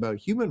concerned about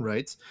human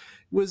rights,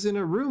 was in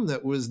a room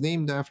that was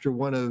named after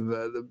one of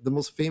the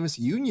most famous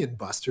union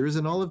busters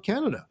in all of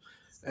Canada.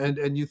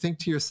 And you think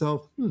to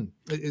yourself,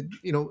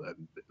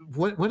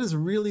 what is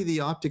really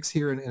the optics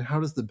here, and how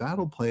does the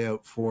battle play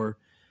out for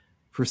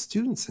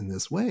students in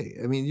this way?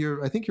 I mean,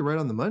 I think you're right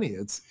on the money.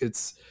 It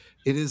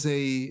is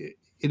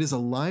a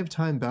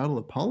lifetime battle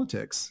of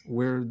politics,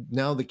 where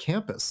now the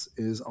campus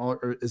is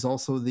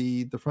also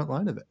the front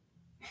line of it,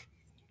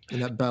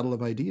 in that battle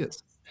of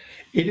ideas.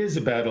 It is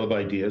a battle of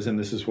ideas, and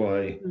this is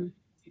why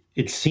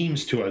it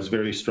seems to us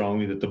very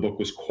strongly that the book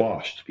was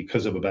quashed,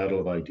 because of a battle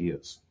of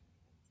ideas.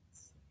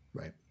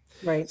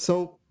 Right.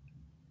 So,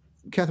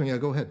 Catherine, yeah,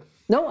 go ahead.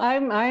 No,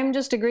 I'm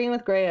just agreeing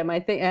with Graham. I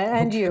think,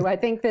 and you. I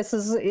think this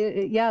is,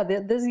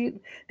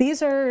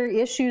 these are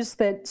issues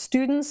that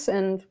students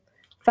and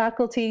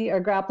faculty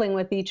are grappling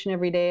with each and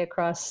every day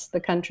across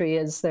the country,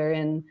 as they're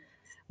in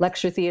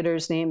lecture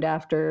theaters named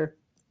after,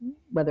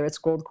 whether it's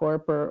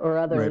Goldcorp or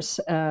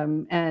others,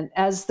 right. And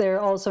as they're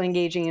also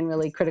engaging in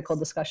really critical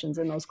discussions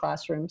in those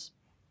classrooms.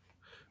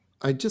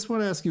 I just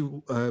want to ask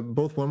you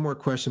both one more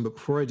question, but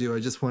before I do, I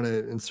just want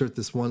to insert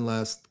this one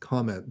last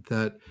comment,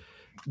 that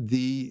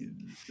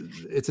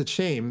it's a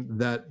shame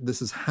that this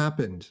has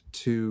happened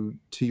to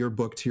your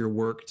book, to your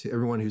work, to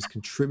everyone who's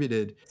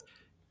contributed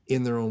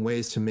in their own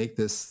ways to make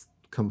this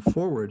come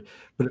forward.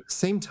 But at the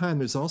same time,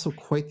 there's also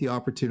quite the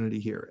opportunity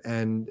here.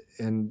 And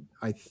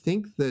I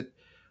think that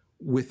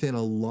within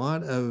a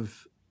lot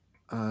of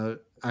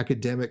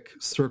academic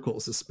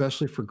circles,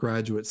 especially for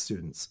graduate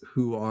students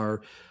who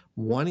are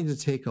wanting to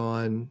take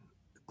on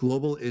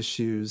global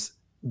issues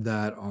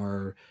that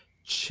are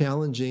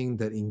challenging,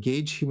 that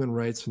engage human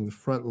rights from the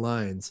front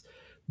lines,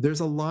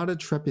 there's a lot of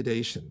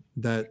trepidation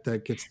that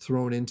gets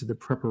thrown into the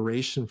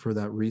preparation for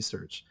that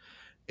research.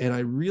 And I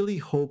really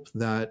hope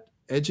that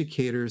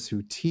educators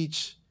who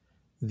teach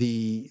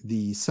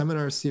the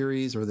seminar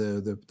series or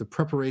the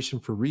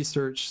preparation for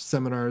research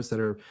seminars that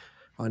are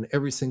on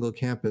every single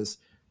campus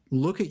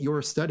look at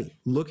your study,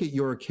 look at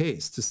your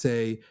case to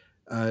say,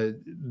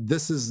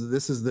 this is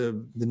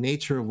the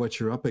nature of what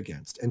you're up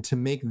against, and to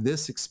make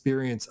this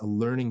experience a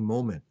learning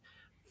moment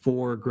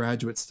for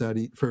graduate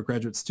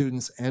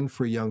students and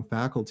for young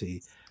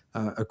faculty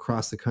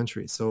across the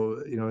country.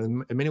 So,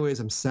 in many ways,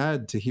 I'm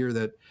sad to hear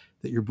that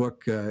your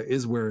book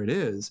is where it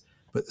is,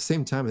 but at the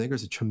same time, I think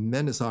there's a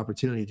tremendous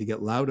opportunity to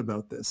get loud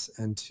about this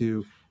and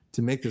to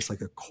make this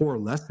like a core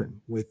lesson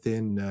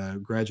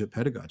within graduate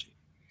pedagogy.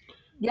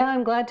 Yeah,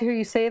 I'm glad to hear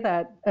you say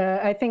that.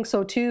 I think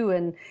so too,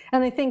 and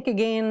I think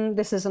again,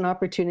 this is an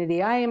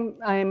opportunity.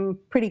 I'm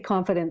pretty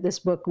confident this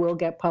book will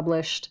get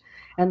published,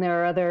 and there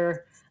are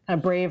other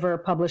braver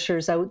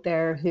publishers out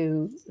there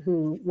who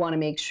want to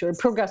make sure,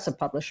 progressive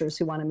publishers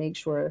who want to make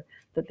sure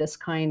that this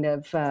kind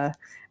of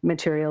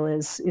material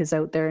is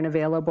out there and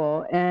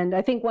available. And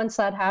I think once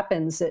that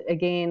happens, it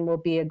again will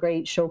be a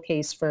great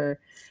showcase for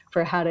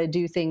how to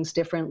do things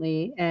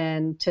differently,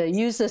 and to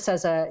use this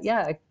as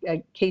a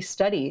case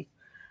study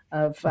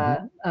of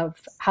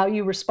how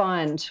you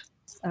respond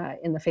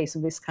in the face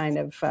of this kind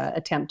of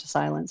attempt to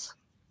silence.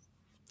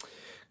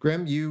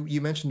 Graham,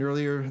 you mentioned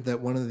earlier that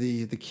one of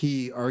the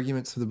key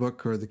arguments of the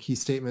book, or the key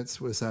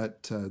statements, was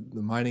that the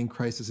mining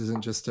crisis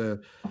isn't just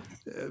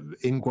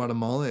in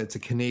Guatemala, it's a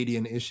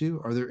Canadian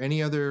issue. Are there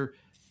any other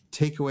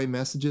takeaway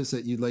messages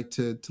that you'd like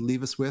to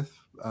leave us with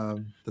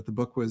that the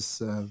book was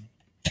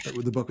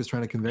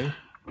trying to convey?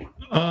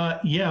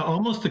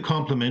 Almost a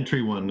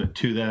complementary one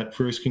to that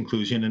first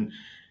conclusion.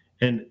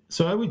 And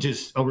so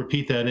I'll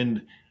repeat that.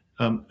 And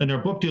our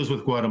book deals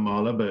with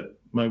Guatemala, but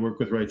my work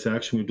with Rights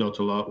Action, we've dealt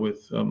a lot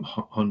with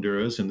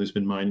Honduras, and there's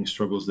been mining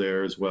struggles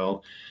there as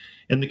well.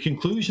 And the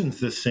conclusion's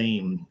the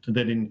same,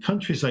 that in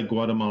countries like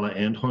Guatemala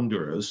and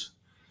Honduras,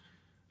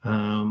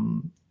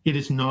 it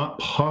is not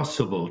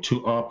possible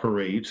to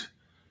operate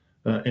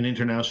an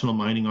international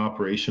mining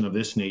operation of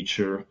this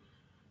nature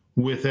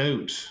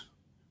without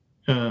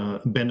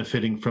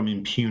benefiting from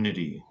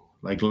impunity,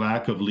 like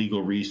lack of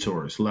legal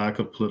resource, lack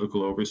of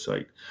political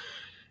oversight.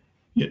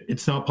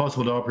 It's not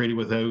possible to operate it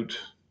without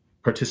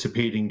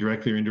participating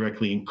directly or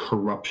indirectly in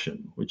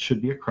corruption, which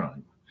should be a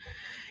crime.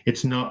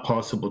 It's not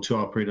possible to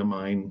operate a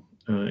mine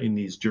in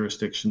these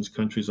jurisdictions,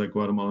 countries like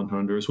Guatemala and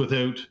Honduras,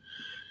 without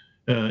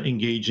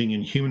engaging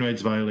in human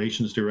rights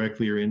violations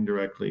directly or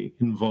indirectly,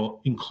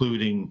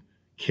 including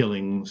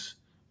killings,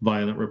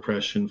 violent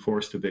repression,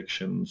 forced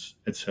evictions,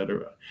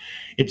 etc.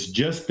 It's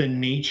just the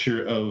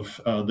nature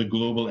of the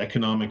global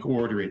economic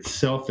order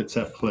itself that's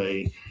at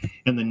play,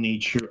 and the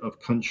nature of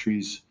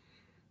countries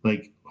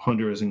like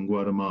Honduras and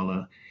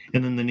Guatemala,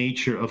 and then the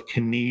nature of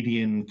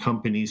Canadian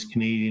companies,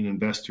 Canadian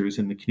investors,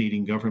 and the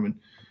Canadian government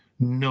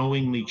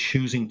knowingly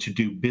choosing to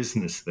do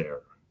business there.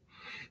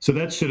 So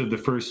that's sort of the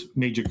first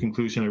major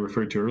conclusion I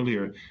referred to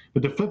earlier.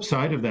 But the flip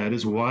side of that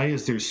is, why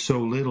is there so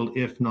little,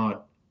 if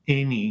not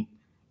any,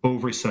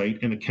 oversight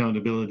and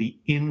accountability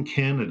in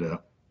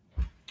Canada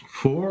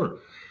for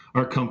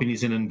our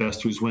companies and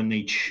investors when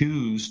they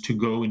choose to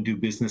go and do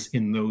business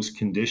in those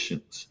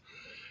conditions?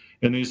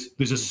 And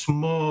there's a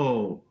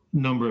small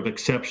number of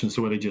exceptions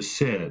to what I just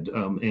said,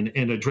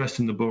 and addressed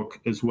in the book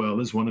as well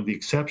as one of the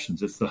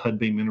exceptions. It's the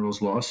Hudbay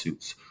Minerals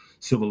lawsuits,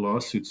 civil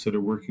lawsuits that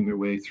are working their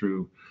way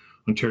through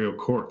Ontario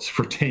courts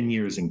for 10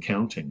 years and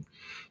counting.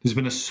 There's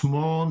been a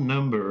small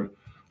number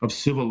of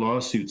civil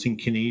lawsuits in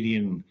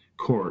Canadian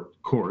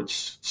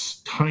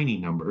courts, tiny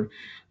number,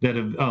 that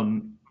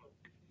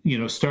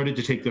have started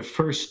to take the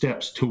first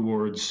steps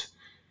towards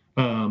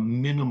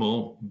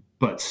minimal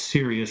but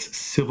serious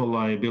civil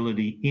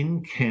liability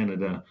in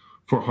Canada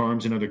for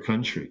harms in other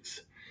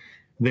countries.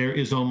 There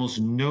is almost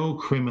no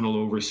criminal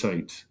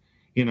oversight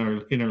in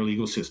our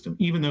legal system,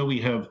 even though we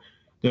have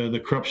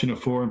the Corruption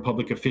of Foreign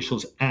Public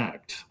Officials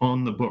Act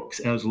on the books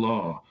as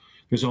law.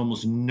 There's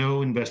almost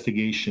no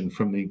investigation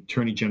from the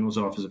Attorney General's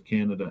Office of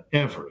Canada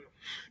ever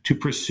to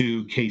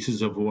pursue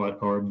cases of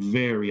what are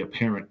very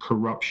apparent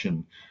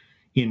corruption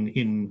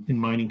in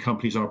mining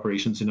companies'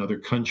 operations in other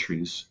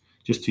countries,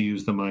 just to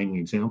use the mining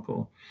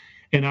example.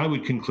 And I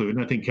would conclude,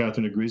 and I think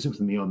Catherine agrees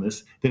with me on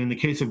this, that in the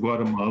case of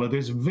Guatemala,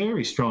 there's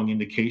very strong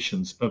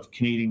indications of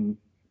Canadian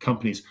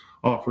companies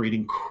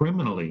operating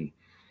criminally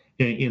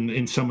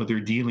in some of their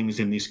dealings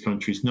in these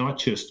countries, not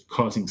just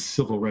causing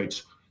civil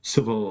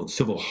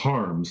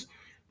harms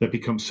that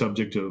become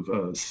subject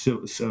of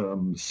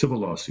civil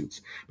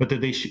lawsuits, but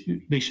that they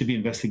should be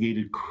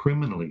investigated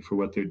criminally for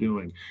what they're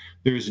doing.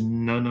 There's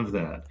none of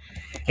that.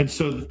 And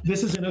so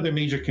this is another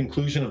major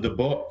conclusion of the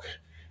book,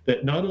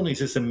 that not only is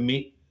this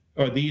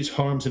are these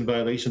harms and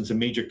violations a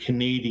major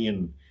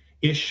Canadian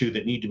issue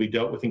that need to be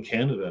dealt with in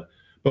Canada,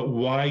 but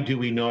why do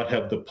we not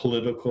have the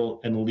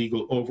political and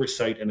legal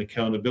oversight and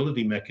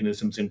accountability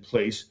mechanisms in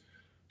place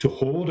to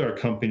hold our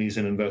companies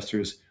and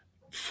investors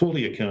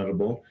fully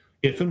accountable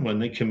if and when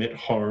they commit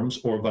harms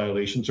or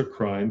violations or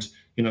crimes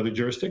in other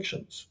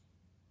jurisdictions?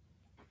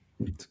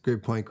 That's a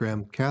great point,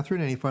 Graham.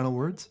 Catherine, any final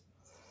words?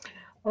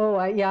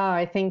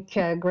 I think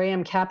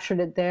Graham captured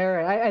it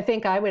there. I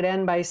think I would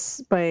end by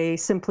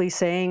simply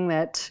saying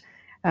that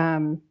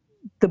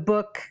the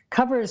book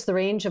covers the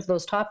range of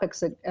those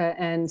topics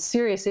and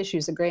serious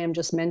issues that Graham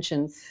just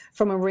mentioned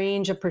from a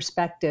range of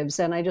perspectives.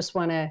 And I just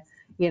want to,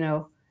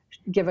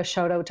 give a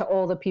shout out to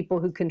all the people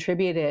who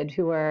contributed,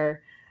 who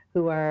are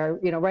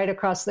right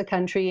across the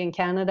country in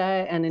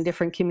Canada and in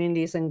different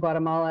communities in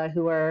Guatemala,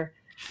 who are,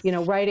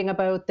 writing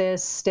about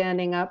this,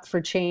 standing up for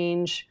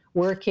change,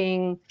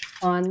 working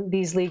on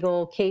these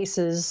legal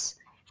cases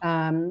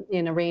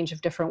in a range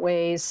of different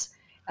ways.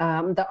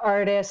 The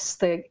artists,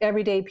 the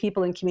everyday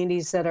people in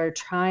communities that are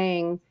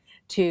trying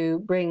to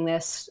bring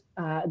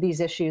these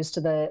issues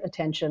to the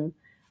attention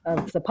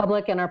of the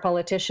public and our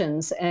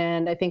politicians.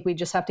 And I think we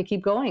just have to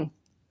keep going.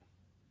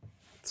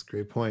 That's a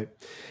great point.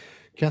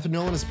 Catherine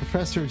Nolan is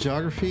professor of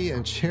geography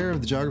and chair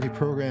of the geography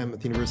program at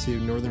the University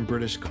of Northern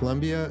British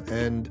Columbia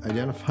and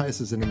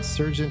identifies as an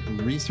insurgent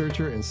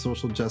researcher and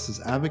social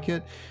justice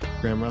advocate.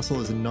 Graham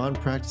Russell is a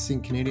non-practicing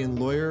Canadian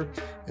lawyer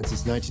and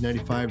since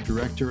 1995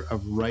 director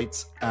of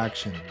Rights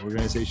Action, an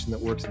organization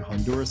that works in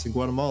Honduras and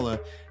Guatemala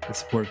in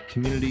support of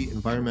community,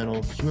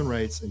 environmental, human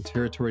rights, and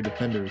territory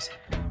defenders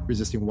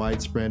resisting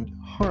widespread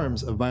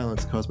harms of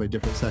violence caused by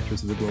different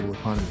sectors of the global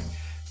economy.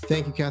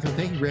 Thank you, Catherine.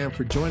 Thank you, Graham,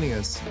 for joining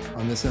us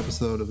on this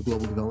episode of the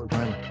Global Development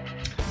Primer.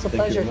 It's a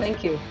pleasure.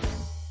 Thank you.